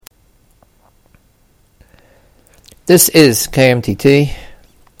This is KMTT.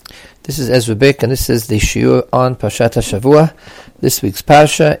 This is Ezra Bick, and this is the Shiur on Parshat HaShavua. This week's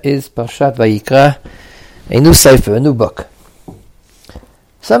Parsha is Parshat Vayikra, a new sefer, a new book.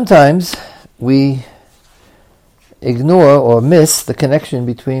 Sometimes we ignore or miss the connection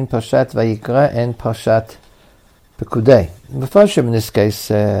between Parshat Vayikra and Parshat Pekudei. Mefarshim in this case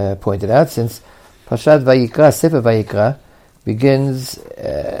pointed out, since Parshat Vayikra, Sefer Vayikra, begins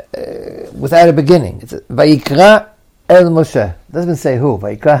without a beginning. It's Vayikra El Moshe. It doesn't say who.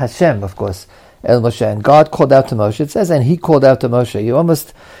 Vayikra Hashem, of course, El Moshe. And God called out to Moshe. It says, and he called out to Moshe.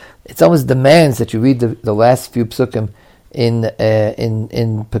 It almost demands that you read the last few psukim in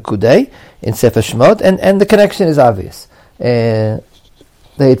Pekudei, in Sefer Shemot, and the connection is obvious. They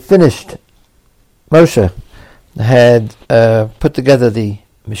had finished. Moshe had put together the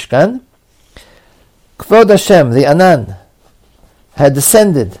Mishkan. Kvod Hashem, the Anan, had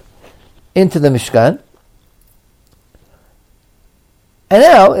descended into the Mishkan. And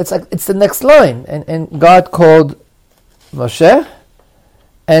now it's the next line, and God called Moshe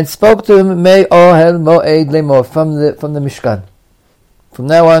and spoke to him, May Ohel Moed Lemor, from the Mishkan. From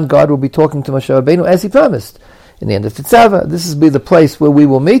now on, God will be talking to Moshe Rabbeinu as he promised. In the end of Tetzaveh, this will be the place where we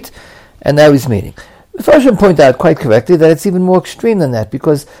will meet, and now he's meeting. The Mefarshim point out quite correctly that it's even more extreme than that,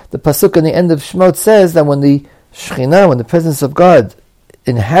 because the pasuk in the end of Shemot says that when the Shekhinah, when the presence of God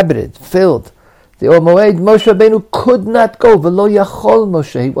inhabited, filled the Or Moed, Moshe Rabbeinu could not go. V'lo yachol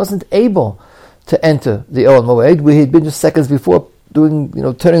Moshe. He wasn't able to enter the Or Moed, where he'd been just seconds before doing,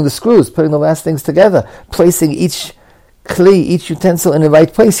 turning the screws, putting the last things together, placing each kli, each utensil in the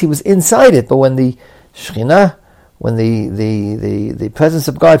right place. He was inside it. But when the Shekhinah, when the presence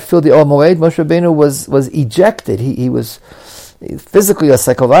of God filled the Or Moed, Moshe Rabbeinu was ejected. He was physically or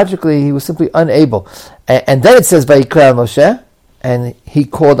psychologically, he was simply unable. And then it says, Vayikra Moshe, and he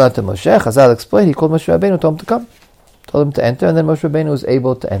called out to Moshe. Chazal explained, he called Moshe Rabbeinu, told him to come, told him to enter, and then Moshe Rabbeinu was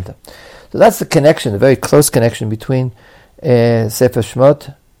able to enter. So that's the connection, the very close connection between Sefer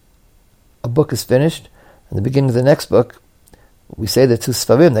Shemot. A book is finished, and the beginning of the next book, we say they're two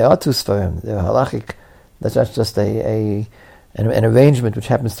Sfarim. They are two Sfarim. They're halachic. That's not just an arrangement which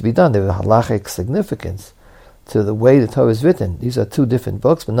happens to be done. They have a halachic significance to the way the Torah is written. These are two different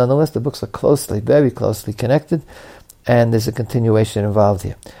books, but nonetheless the books are very closely connected, and there's a continuation involved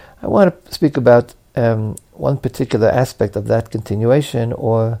here. I want to speak about one particular aspect of that continuation,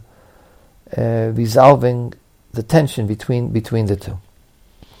 or resolving the tension between the two.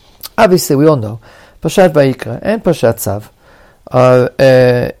 Obviously, we all know Parshat Vayikra and Parshat Tzav are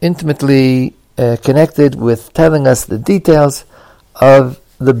intimately connected with telling us the details of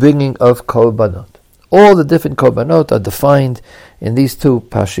the bringing of korbanot. All the different korbanot are defined in these two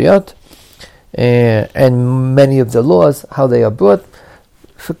parshiyot, and many of the laws, how they are brought,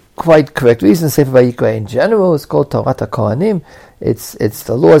 for quite correct reasons. Sefer Vayikra in general is called Torah HaKohanim. It's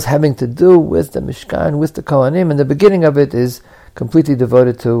the laws having to do with the Mishkan, with the Kohanim, and the beginning of it is completely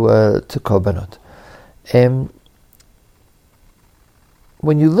devoted to korbanot.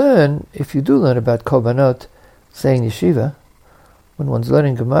 When you learn, if you do learn about korbanot, say in yeshiva, when one's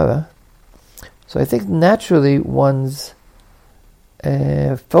learning Gemara, so I think naturally one's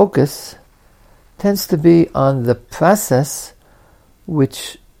focus tends to be on the process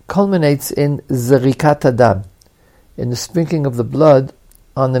which culminates in zerikat adam, in the sprinkling of the blood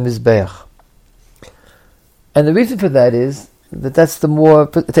on the mizbeach. And the reason for that is that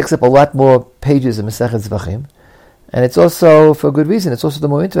it takes up a lot more pages in Masechet Zvachim, and it's also for a good reason. It's also the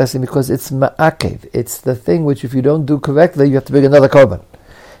more interesting because it's ma'akev. It's the thing which, if you don't do correctly, you have to bring another korban.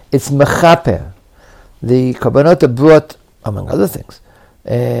 It's mechaper. The korbanot are brought, among other things,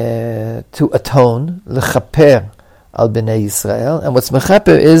 to atone, lechaper al bnei Yisrael, and what's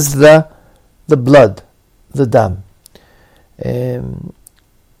mechaper is the blood, the dam. The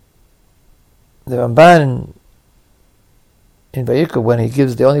Ramban in Vayikra, when he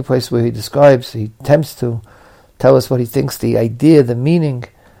gives the only place where he attempts to tell us what he thinks the idea, the meaning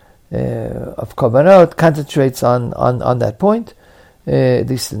of korbanot, concentrates on that point, at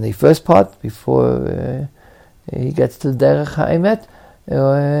least in the first part, before he gets to Derech HaEmet,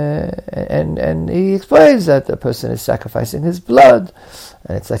 and he explains that the person is sacrificing his blood,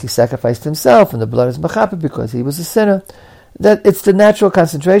 and it's like he sacrificed himself, and the blood is mechaper because he was a sinner. That it's the natural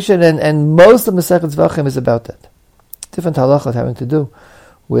concentration, and most of Masechet Zvachim is about that. Different halachot having to do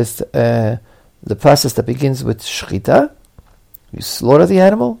with the process that begins with shchita. You slaughter the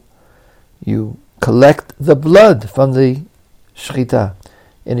animal, you collect the blood from the shchita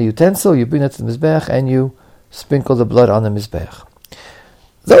in a utensil, you bring it to the mizbeach, and you sprinkle the blood on the mizbeach.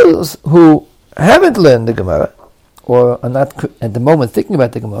 Those who haven't learned the Gemara or are not at the moment thinking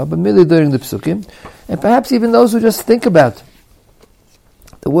about the Gemara, but merely learning the Psukim, and perhaps even those who just think about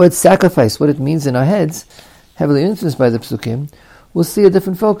the word sacrifice, what it means in our heads, heavily influenced by the Psukim, will see a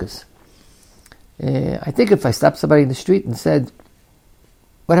different focus. I think if I stopped somebody in the street and said,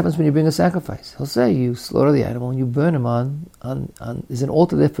 what happens when you bring a sacrifice? He'll say, you slaughter the animal and you burn him on there's an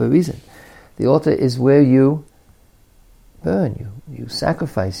altar there for a reason. The altar is where you burn, you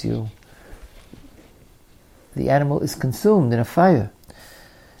sacrifice, the animal is consumed in a fire.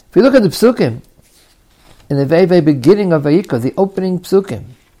 If you look at the Psukim, in the very, very beginning of Vayikra, the opening Psukim,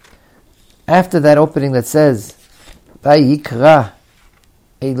 after that opening that says, Vayikra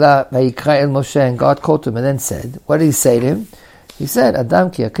el Moshe, and God called to him and then said, what did he say to him? He said, Adam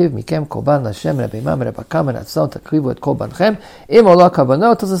ki yakiv mikem korban Hashem rebeimam rebakam and atzon takrivu et korbanchem im olah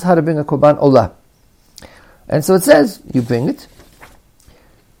karbanot. Tells us how to bring a korban olah. And so it says, you bring it,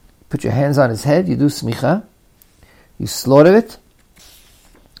 put your hands on his head, you do smicha, you slaughter it,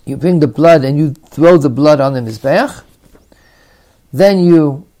 you bring the blood and you throw the blood on the mizbeach, then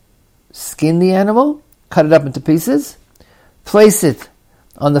you skin the animal, cut it up into pieces, place it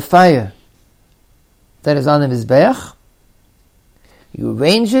on the fire that is on the mizbeach, you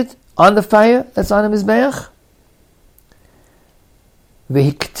arrange it on the fire that's on the mizbeach,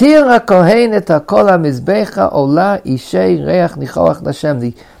 V'hiktir HaKohen et HaKol HaMizbecha Ola Ishei Reach Nichoach L'Hashem.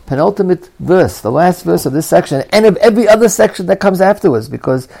 The penultimate verse, the last verse of this section, and of every other section that comes afterwards,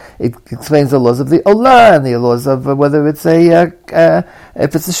 because it explains the laws of the Olah, and the laws of whether it's if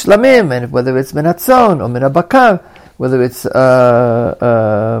it's a Shlamim, and whether it's Min Hatzon, or Min HaBakar, whether it's a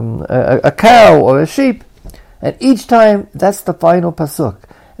cow or a sheep. And each time, that's the final pasuk.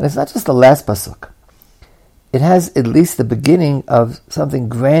 And it's not just the last pasuk. It has at least the beginning of something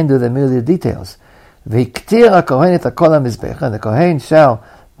grander than merely the details. V'hiktir HaKohen et HaKol HaMizbecha, and the Kohen shall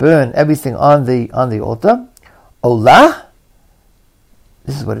burn everything on the altar. Olah,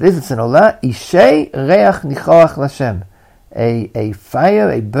 this is what it is, it's an Olah, Ishei Reach Nichoach L'Hashem, a fire,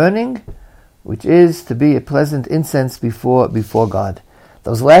 a burning, which is to be a pleasant incense before God.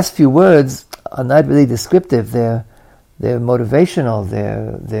 Those last few words are not really descriptive, they're motivational,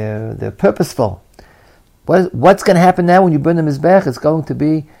 they're purposeful. What's going to happen now when you burn the Mizbech? It's going to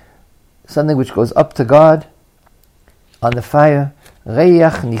be something which goes up to God on the fire. Reach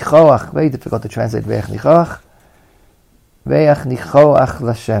nichoach, very difficult to translate reach nichoach. Reach nichoach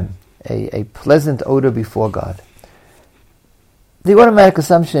l'Hashem, a pleasant odor before God. The automatic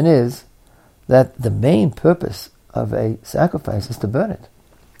assumption is that the main purpose of a sacrifice is to burn it.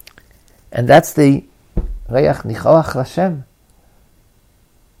 And that's the reach nichoach l'Hashem.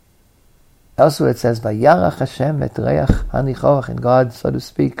 Elsewhere it says, Vayarach Hashem et reach hanichoach, and God, so to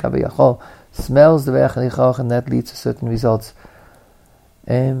speak, kaviyachol, smells the reach hanichoach, and that leads to certain results.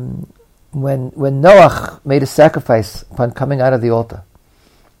 When Noach made a sacrifice upon coming out of the altar,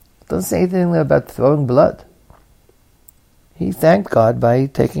 it doesn't say anything about throwing blood. He thanked God by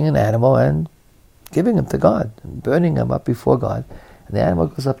taking an animal and giving him to God, and burning him up before God, and the animal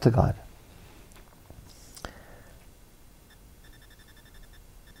goes up to God.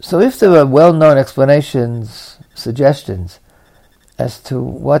 So if there are well-known explanations, suggestions, as to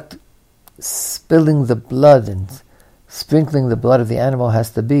what spilling the blood and sprinkling the blood of the animal has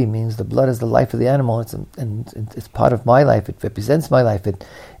to be, means the blood is the life of the animal, it's part of my life, it represents my life, it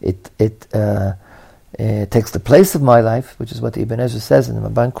takes the place of my life, which is what the Ibn Ezra says in the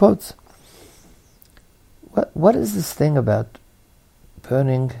Ramban quotes. What is this thing about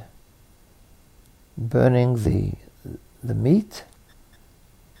burning the meat?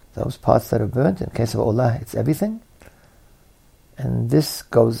 Those parts that are burnt, in the case of Olah, it's everything. And this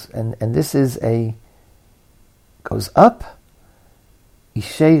goes, and this is goes up.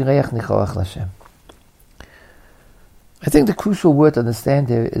 Ishei Reach Nichoach L'Hashem. I think the crucial word to understand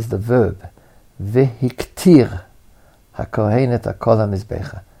here is the verb. V'hiktir HaKohen et HaKol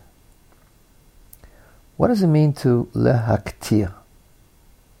HaMizbecha. What does it mean to lehaktir?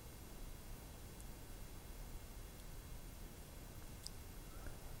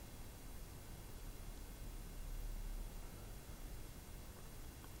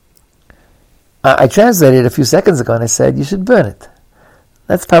 I translated a few seconds ago and I said, you should burn it.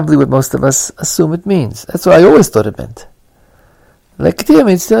 That's probably what most of us assume it means. That's what I always thought it meant. Lektir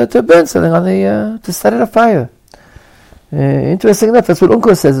means to burn something to set it afire. Interesting enough, that's what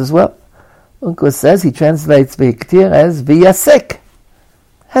Unkos says as well. Unkos says, he translates V'hiktir as V'yasek.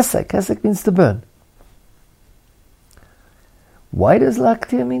 Hesek means to burn. Why does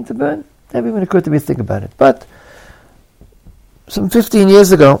Laktir mean to burn? Never even occurred to me to think about it. But some 15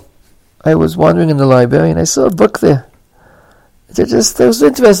 years ago, I was wandering in the library and I saw a book there. It was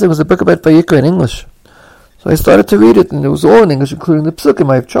interesting. It was a book about Vayikra in English. So I started to read it, and it was all in English, including the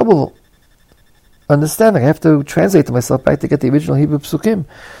psukim. I have trouble understanding. I have to translate to myself back to get the original Hebrew psukim,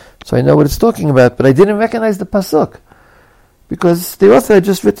 so I know what it's talking about. But I didn't recognize the pasuk, because the author had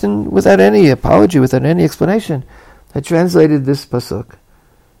just written, without any apology, without any explanation, had translated this pasuk,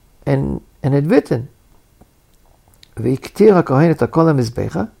 and had written, V'iktir hakohen et hakol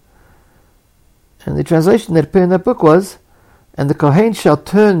hamizbecha, and the translation that appeared in that book was, and the kohen shall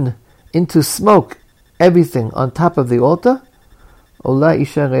turn into smoke everything on top of the altar. I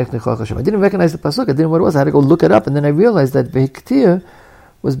didn't recognize the pasuk. I didn't know what it was. I had to go look it up, and then I realized that v'iktir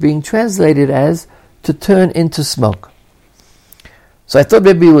was being translated as to turn into smoke. So I thought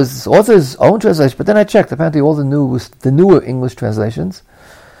maybe it was the author's own translation, but then I checked. Apparently all the newer English translations,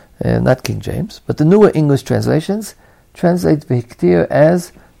 not King James, but the newer English translations translate v'iktir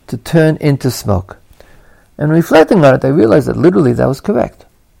as to turn into smoke. And reflecting on it, I realized that literally that was correct.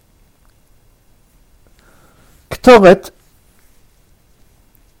 Ktoret,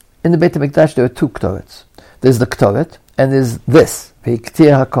 in the Beit HaMikdash there are two Ktorets. There's the Ktoret, and there's this,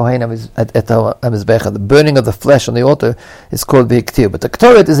 V'iktir HaKohen et HaMizbecha. The burning of the flesh on the altar is called V'iktir. But the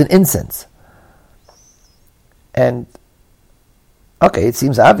Ktoret is an incense. And, okay, it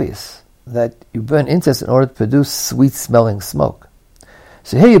seems obvious that you burn incense in order to produce sweet-smelling smoke.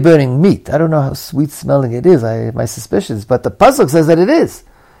 So here you're burning meat. I don't know how sweet-smelling it is. I have my suspicions. But the pasuk says that it is.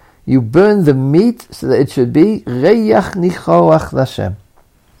 You burn the meat so that it should be Reyach Nichoach L'Hashem.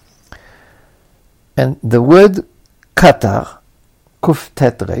 And the word Katar, Kuf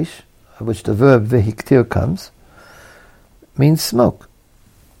Tet Reish, of which the verb Vehiktir comes, means smoke.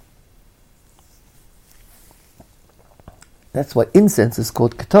 That's why incense is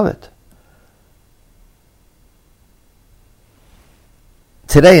called Ketoret.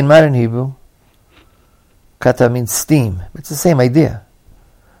 Today in modern Hebrew, kata means steam. It's the same idea.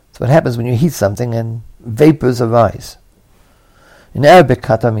 It's what happens when you heat something and vapors arise. In Arabic,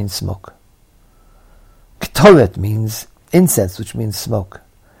 kata means smoke. Ketoret means incense, which means smoke.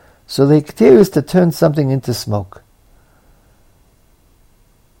 So the iktir is to turn something into smoke.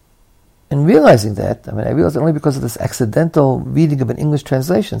 And realizing that, I realized it only because of this accidental reading of an English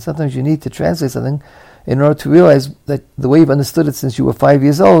translation. Sometimes you need to translate something in order to realize that the way you've understood it since you were 5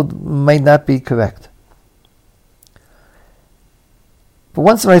 years old might not be correct. But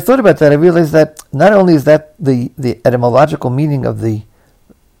once when I thought about that, I realized that not only is that the etymological meaning of the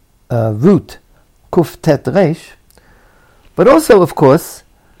root, kuf tet resh, but also, of course,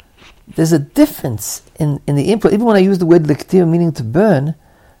 there's a difference in the input. Even when I use the word liktir, meaning to burn,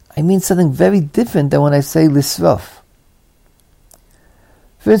 I mean something very different than when I say lisrof.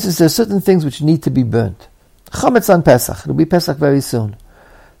 For instance, there are certain things which need to be burnt. Chametz on Pesach. It'll be Pesach very soon.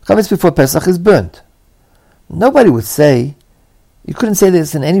 Chametz before Pesach is burnt. Nobody would say, you couldn't say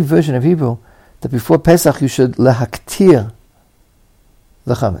this in any version of Hebrew, that before Pesach you should lehaktir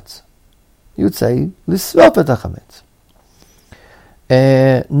the chametz. You would say, lisrof et hachametz.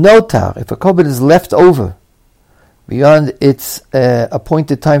 Notar, if a korban is left over beyond its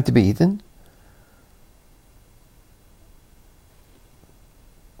appointed time to be eaten,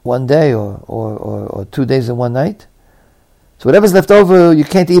 1 day or 2 days and 1 night, so whatever's left over you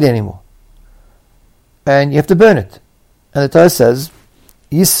can't eat anymore, and you have to burn it. And the Torah says,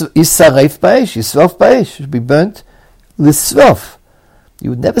 Yisaref ba'esh, Yisrof ba'esh, should be burnt lisrof.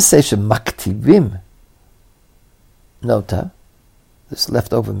 You would never say shemaktivim nota, this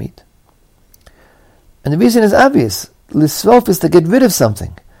leftover meat. And the reason is obvious. Lisrof is to get rid of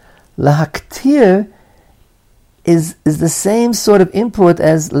something. Lahaktir is the same sort of import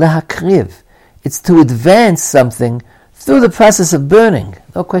as lahakriv. It's to advance something through the process of burning.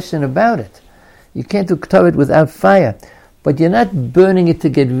 No question about it. You can't do ketoret without fire. But you're not burning it to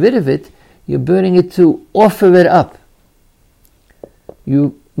get rid of it. You're burning it to offer it up.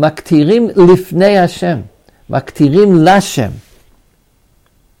 You maktirim lifnei Hashem. Maktirim lashem.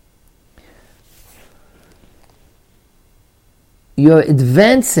 You're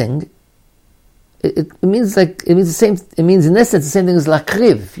advancing. It means the same. It means in essence the same thing as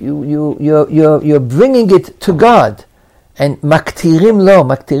lakriv. You're bringing it to God, and maktirim lo,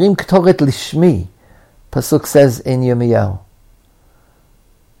 maktirim ketoret lishmi. Pasuk says in Yirmiyahu.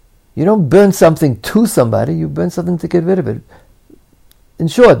 You don't burn something to somebody. You burn something to get rid of it. In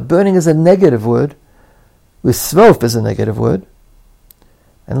short, burning is a negative word. Lisrof is a negative word,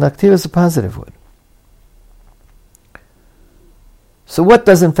 and laktir is a positive word. So what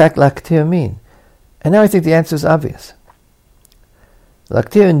does in fact laktir mean? And now I think the answer is obvious.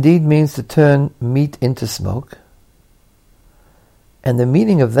 Laktir indeed means to turn meat into smoke. And the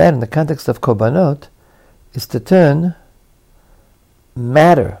meaning of that in the context of korbanot is to turn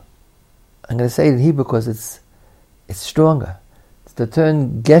matter, I'm going to say it in Hebrew because it's stronger. It's to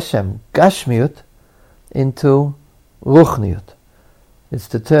turn Geshem, Gashmiut, into Ruchniut. It's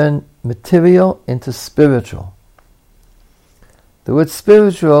to turn material into spiritual. The word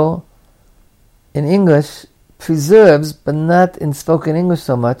spiritual in English preserves, but not in spoken English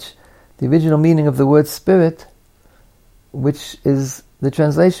so much, the original meaning of the word spirit, which is the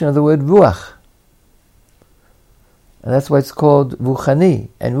translation of the word ruach. And that's why it's called ruchani.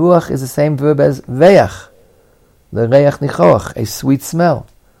 And ruach is the same verb as reach, the reach nichoach, a sweet smell.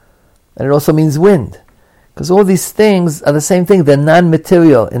 And it also means wind. Because all these things are the same thing. They're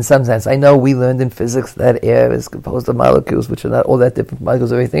non-material in some sense. I know we learned in physics that air is composed of molecules, which are not all that different from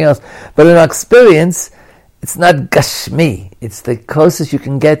molecules or anything else. But in our experience, it's not gashmi. It's the closest you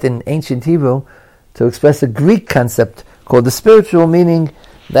can get in ancient Hebrew to express a Greek concept called the spiritual, meaning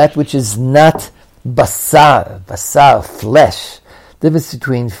that which is not basar, flesh. The difference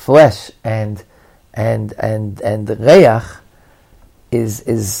between flesh and the reach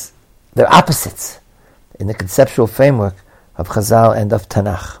is they're opposites in the conceptual framework of Chazal and of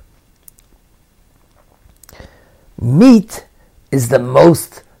Tanakh. Meat is the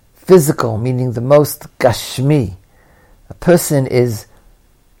most physical, meaning the most gashmi. A person is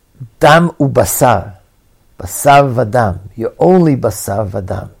dam ubasar, basar vadam. You're only basar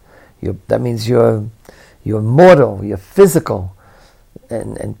vadam. That means you're mortal, you're physical.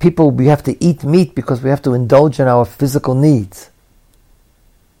 And people, we have to eat meat because we have to indulge in our physical needs.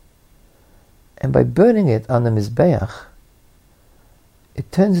 And by burning it on the Mizbeach,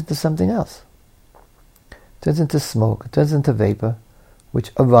 it turns into something else. It turns into smoke, it turns into vapor, which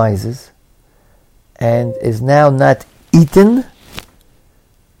arises and is now not eaten,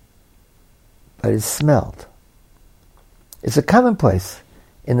 but is smelled. It's a commonplace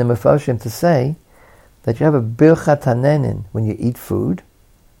in the Mefarshim to say that you have a birchat hanenin when you eat food,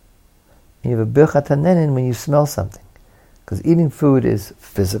 and you have a birchat hanenin when you smell something. Because eating food is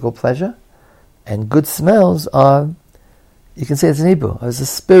physical pleasure, and good smells are, you can say it's in Hebrew, it's a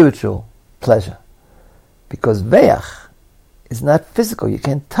spiritual pleasure. Because veach is not physical, you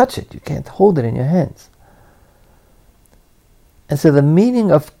can't touch it, you can't hold it in your hands. And so the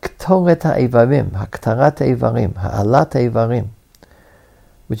meaning of Ktoret HaIvarim, Haktarat HaIvarim, Ha'alat HaIvarim,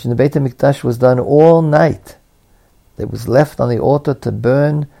 which in the Beit HaMikdash was done all night, that was left on the altar to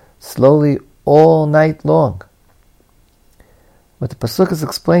burn slowly all night long. What the Pasuk is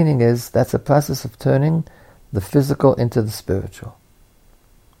explaining is that's a process of turning the physical into the spiritual.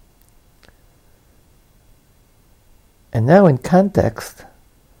 And now in context,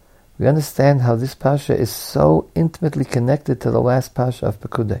 we understand how this Pasha is so intimately connected to the last Pasha of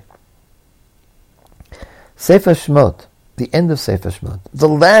Pekudei. Sefer Shemot, the end of Sefer Shemot, the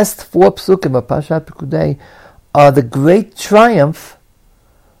last 4 Psukim of Pasha Pekudei are the great triumph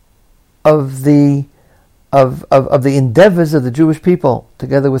of the endeavors of the Jewish people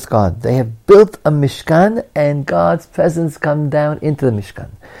together with God. They have built a Mishkan and God's presence come down into the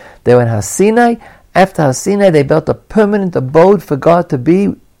Mishkan. They were in Har Sinai. After Har Sinai, they built a permanent abode for God to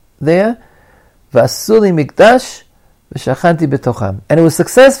be there. V'asuli mikdash v'shachanti betocham. And it was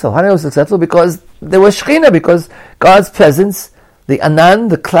successful. How did it was successful? Because there was Shekhinah, because God's presence, the Anan,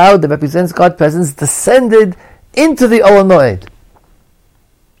 the cloud that represents God's presence, descended into the Ohel Moed.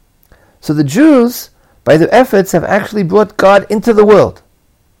 So the Jews, by their efforts, have actually brought God into the world,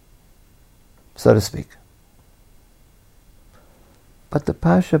 so to speak. But the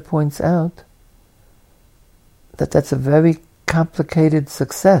Pasha points out that that's a very complicated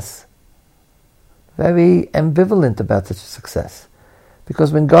success, very ambivalent about such a success.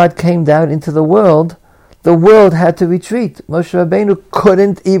 Because when God came down into the world had to retreat. Moshe Rabbeinu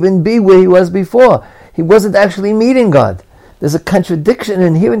couldn't even be where he was before. He wasn't actually meeting God. There's a contradiction, an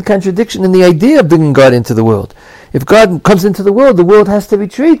inherent contradiction in the idea of bringing God into the world. If God comes into the world has to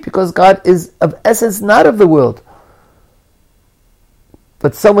retreat because God is of essence not of the world,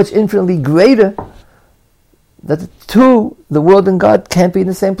 but so much infinitely greater that the world and God can't be in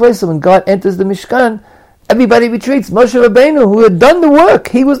the same place. So when God enters the Mishkan, everybody retreats. Moshe Rabbeinu, who had done the work,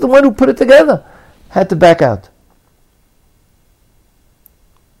 he was the one who put it together, had to back out.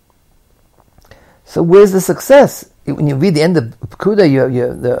 So where's the success? When you read the end of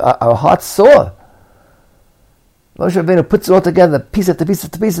Pekudah, our hearts soar. Moshe Rabbeinu puts it all together, piece after piece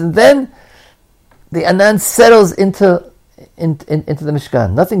after piece, and then the Anan settles into the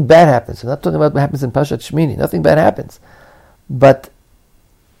Mishkan. Nothing bad happens. We're not talking about what happens in Pashat Shmini. Nothing bad happens. But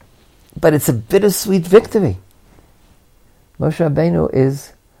it's a bittersweet victory. Moshe Rabbeinu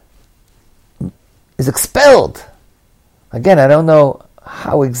is expelled. Again, I don't know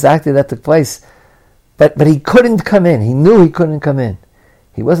how exactly that took place, but he couldn't come in. He knew he couldn't come in.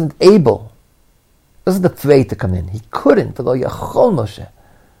 He wasn't able wasn't afraid to come in. He couldn't. V'lo yachol Moshe.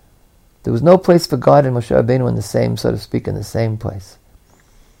 There was no place for God and Moshe Rabbeinu in the same, so to speak, in the same place.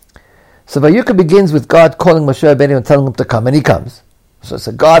 So Vayikra begins with God calling Moshe Rabbeinu and telling him to come, and he comes. So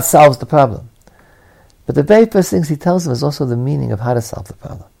God solves the problem. But the very first things he tells him is also the meaning of how to solve the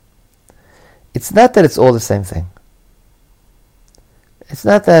problem. It's not that it's all the same thing. It's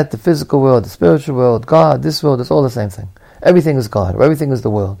not that the physical world, the spiritual world, God, this world, is all the same thing. Everything is God, or everything is the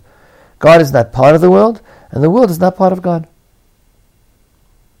world. God is not part of the world, and the world is not part of God.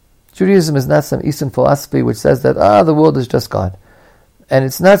 Judaism is not some Eastern philosophy which says that, the world is just God. And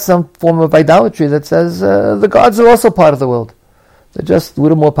it's not some form of idolatry that says the gods are also part of the world. They're just a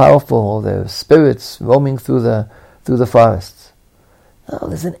little more powerful. They're spirits roaming through the forests. No,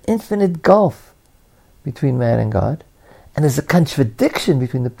 there's an infinite gulf between man and God. And there's a contradiction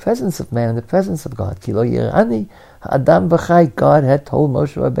between the presence of man and the presence of God. Ki lo yirani ha'adam b'chai, God had told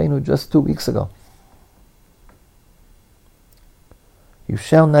Moshe Rabbeinu just 2 weeks ago. You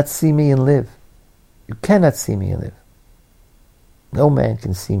shall not see me and live. You cannot see me and live. No man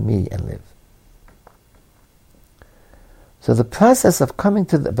can see me and live. So the process of coming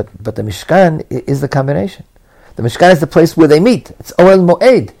to but the Mishkan is the combination. The Mishkan is the place where they meet. It's Ohel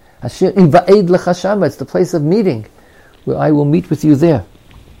Moed. Asher Iva'ed Lecha Shama. It's the place of meeting, where I will meet with you there.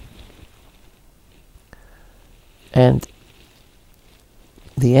 And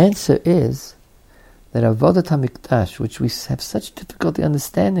the answer is that Avodat HaMikdash, which we have such difficulty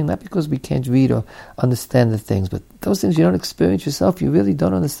understanding, not because we can't read or understand the things, but those things you don't experience yourself, you really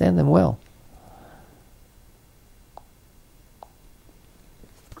don't understand them well.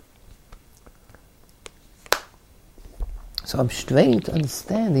 So I'm straining to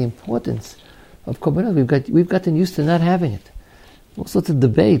understand the importance of Korbanot. We've gotten used to not having it. All sorts of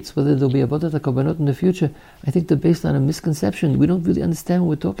debates, whether there'll be Avodat HaKorbanot in the future, I think they're based on a misconception. We don't really understand what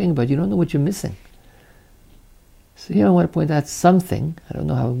we're talking about. You don't know what you're missing. So here I want to point out something, I don't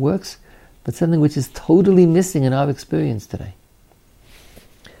know how it works, but something which is totally missing in our experience today.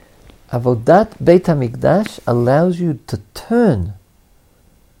 Avodat Beit HaMikdash allows you to turn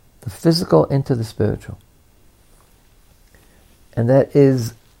the physical into the spiritual. And that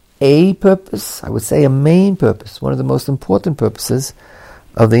is a purpose, I would say a main purpose, one of the most important purposes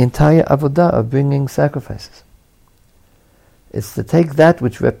of the entire avodah of bringing sacrifices. It's to take that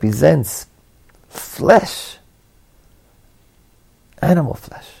which represents flesh, animal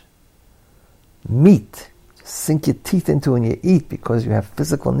flesh, meat, sink your teeth into and you eat because you have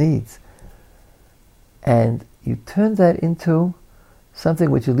physical needs, and you turn that into something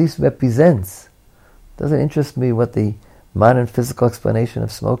which at least represents. It doesn't interest me what the modern physical explanation of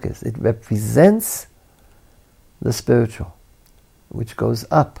smoke is. It represents the spiritual, which goes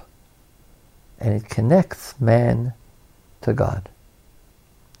up, and it connects man to God.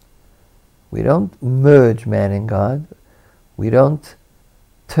 We don't merge man and God. We don't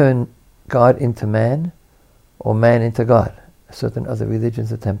turn God into man or man into God, as certain other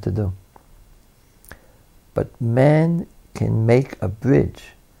religions attempt to do. But man can make a bridge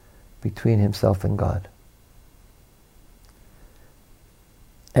between himself and God.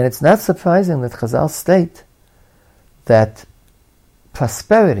 And it's not surprising that Chazal state that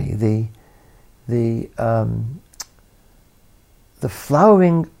prosperity, the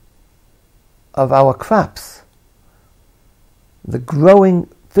flowering of our crops, the growing,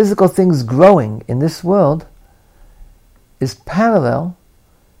 physical things growing in this world, is parallel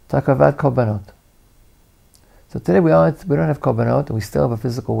to Akavat Korbanot. So today we don't have Korbanot, and we still have a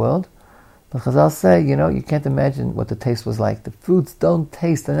physical world. But Chazal say, you can't imagine what the taste was like. The fruits don't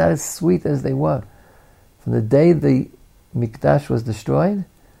taste, they're not as sweet as they were. From the day the Mikdash was destroyed,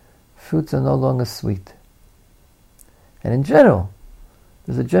 fruits are no longer sweet. And in general,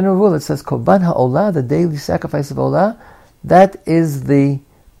 there's a general rule that says, Korban HaOlah, the daily sacrifice of Olah, that is the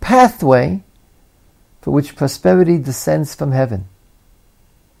pathway for which prosperity descends from heaven.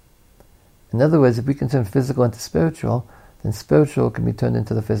 In other words, if we can turn physical into spiritual, then spiritual can be turned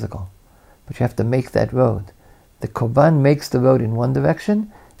into the physical. But you have to make that road. The Korban makes the road in one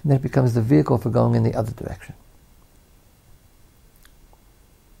direction, and then it becomes the vehicle for going in the other direction.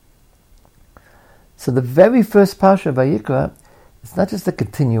 So the very first Parsha of Vayikra is not just a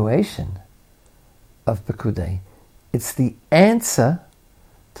continuation of Pekudei, it's the answer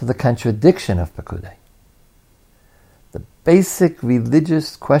to the contradiction of Pekudei. The basic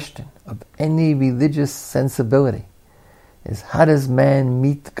religious question of any religious sensibility is, how does man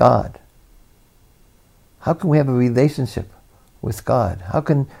meet God? How can we have a relationship with God? How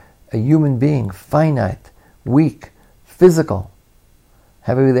can a human being, finite, weak, physical,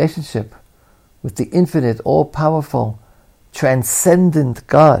 have a relationship with the infinite, all-powerful, transcendent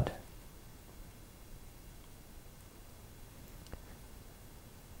God?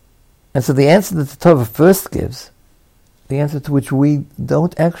 And so the answer that the Torah first gives, the answer to which we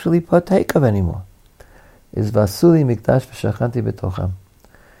don't actually partake of anymore, is Vasuli Mikdash v'shachanti betocham.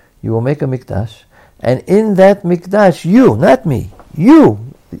 You will make a Mikdash, and in that Mikdash, you, not me,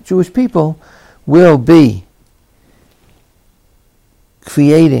 you, the Jewish people, will be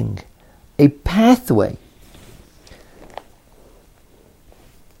creating a pathway,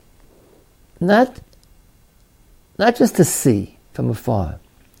 not just to see from afar,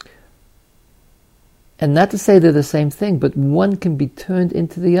 and not to say they're the same thing, but one can be turned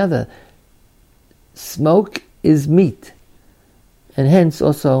into the other. Smoke is meat, and hence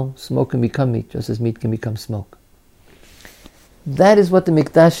also smoke can become meat, just as meat can become smoke. That is what the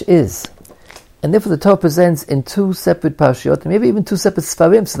Mikdash is. And therefore the Torah presents in two separate parshiot, maybe even two separate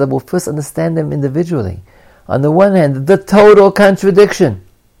Sfarim, so that we'll first understand them individually. On the one hand, the total contradiction.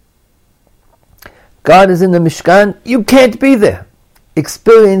 God is in the Mishkan, you can't be there.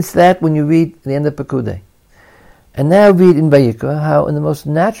 Experience that when you read the end of Pekudei. And now read in Vayikra how in the most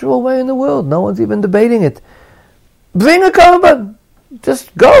natural way in the world, no one's even debating it. Bring a korban.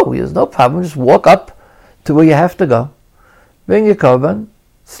 Just go. There's no problem. Just walk up to where you have to go. Bring your korban,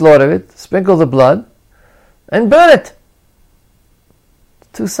 slaughter it, sprinkle the blood, and burn it.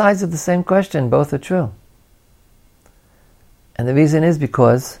 Two sides of the same question, both are true. And the reason is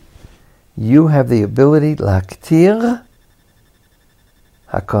because you have the ability laktir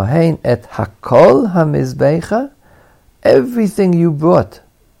hakohen et hakol hamizbecha, everything you brought,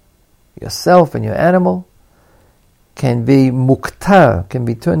 yourself and your animal, can be muktar, can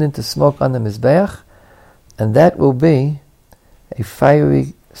be turned into smoke on the mizbeach, and that will be a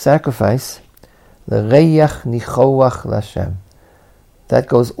fiery sacrifice, l'reyach nichoach l'Hashem. That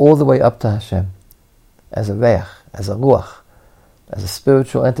goes all the way up to Hashem, as a reach, as a ruach, as a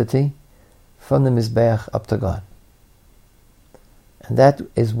spiritual entity, from the mizbeach up to God. And that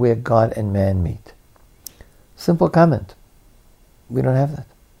is where God and man meet. Simple comment. We don't have that.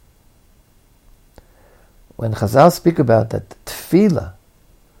 When Chazal speak about that tefillah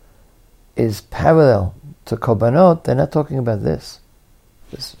is parallel to korbanot, they're not talking about this.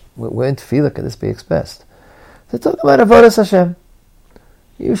 We're in tefillah, can this be expressed? They're talking about avodas Hashem.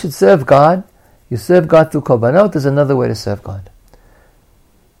 You should serve God. You serve God through korbanot. There's another way to serve God.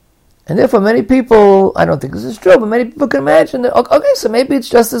 And therefore many people, I don't think this is true, but many people can imagine that, okay, so maybe it's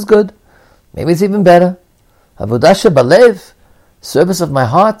just as good. Maybe it's even better. Avodah shebalev, service of my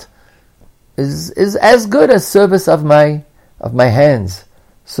heart, is as good as service of my hands,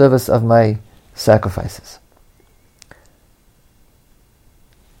 service of my sacrifices.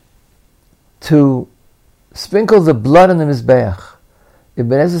 To sprinkle the blood on the mizbeach,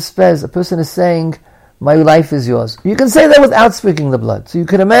 Ibn Ezra says, a person is saying, my life is yours. You can say that without sprinkling the blood. So you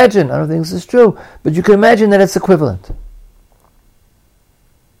can imagine, I don't think this is true, but you can imagine that it's equivalent.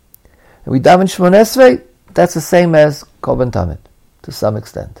 And we daven Shmoneh Esrei, that's the same as Korban Tamid, to some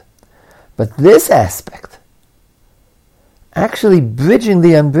extent. But this aspect, actually bridging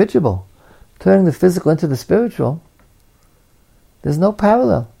the unbridgeable, turning the physical into the spiritual, there's no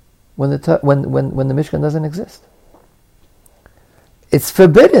parallel when the Mishkan doesn't exist. It's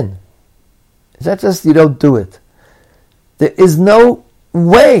forbidden. It's not just you don't do it. There is no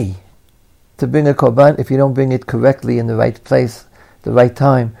way to bring a korban if you don't bring it correctly in the right place, the right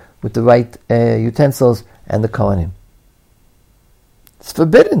time, with the right utensils and the kohanim. It's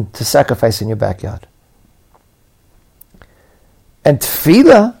forbidden to sacrifice in your backyard. And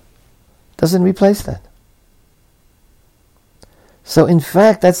tefillah doesn't replace that. So in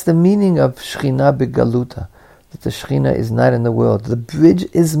fact, that's the meaning of Shechina begaluta, that the Shechina is not in the world. The bridge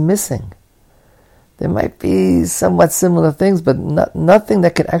is missing. There might be somewhat similar things, but nothing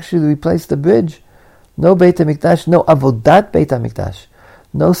that can actually replace the bridge. No Beit HaMikdash, no avodat Beit HaMikdash,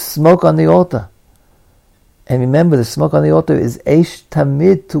 no smoke on the altar. And remember, the smoke on the altar is Eish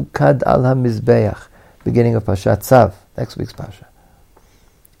Tamid Tukad Al HaMizbeach, beginning of Parshat Tzav, next week's Parsha.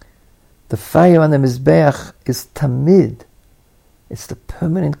 The fire on the Mizbeach is Tamid. It's the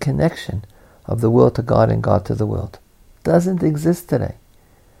permanent connection of the world to God and God to the world. Doesn't exist today.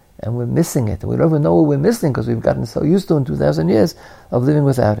 And we're missing it. And we don't even know what we're missing because we've gotten so used to in 2,000 years of living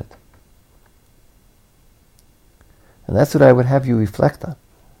without it. And that's what I would have you reflect on.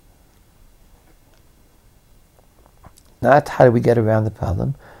 Not how do we get around the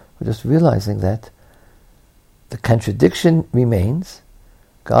problem, but just realizing that the contradiction remains.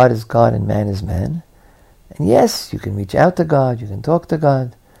 God is God and man is man. And yes, you can reach out to God, you can talk to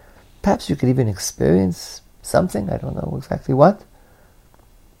God. Perhaps you could even experience something, I don't know exactly what.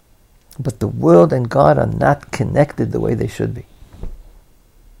 But the world and God are not connected the way they should be.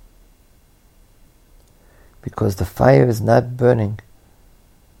 Because the fire is not burning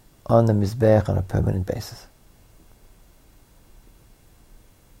on the Mizbeach on a permanent basis.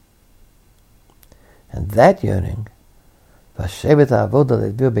 And that yearning, Vashevet ha'avoda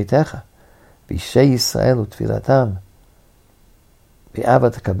le'dbir beitecha, B'ishei Yisrael u'tfilatam,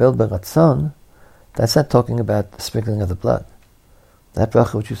 B'ava tekabel beratzon, that's not talking about the sprinkling of the blood. That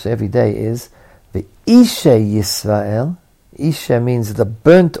bracha which you say every day is V'ishei Yisrael. Isha means the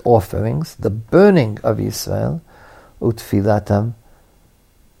burnt offerings, the burning of Yisrael, u'tfilatam,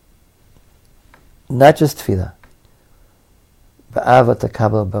 not just tefillah. B'ava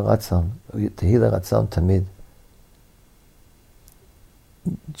tekabel beratzon, Tehi leratzon tamid.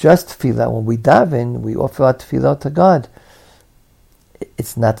 Just tefillah, when we daven, we offer our tefillah to God.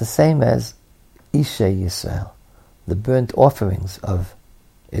 It's not the same as Ishei Yisrael, the burnt offerings of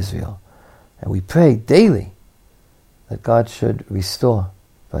Israel. And we pray daily that God should restore.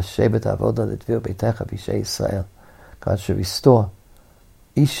 God should restore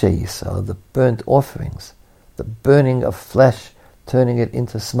Ishei Yisrael, the burnt offerings, the burning of flesh, turning it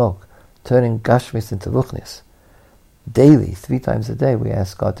into smoke, turning Gashmis into Ruchnis. Daily, 3 times a day, we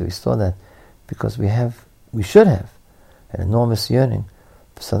ask God to restore that, because we should have an enormous yearning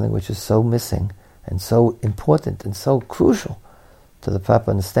for something which is so missing and so important and so crucial to the proper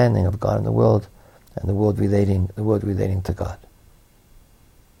understanding of God and the world relating to God.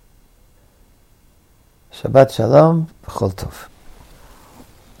 Shabbat Shalom, B'chol Tov.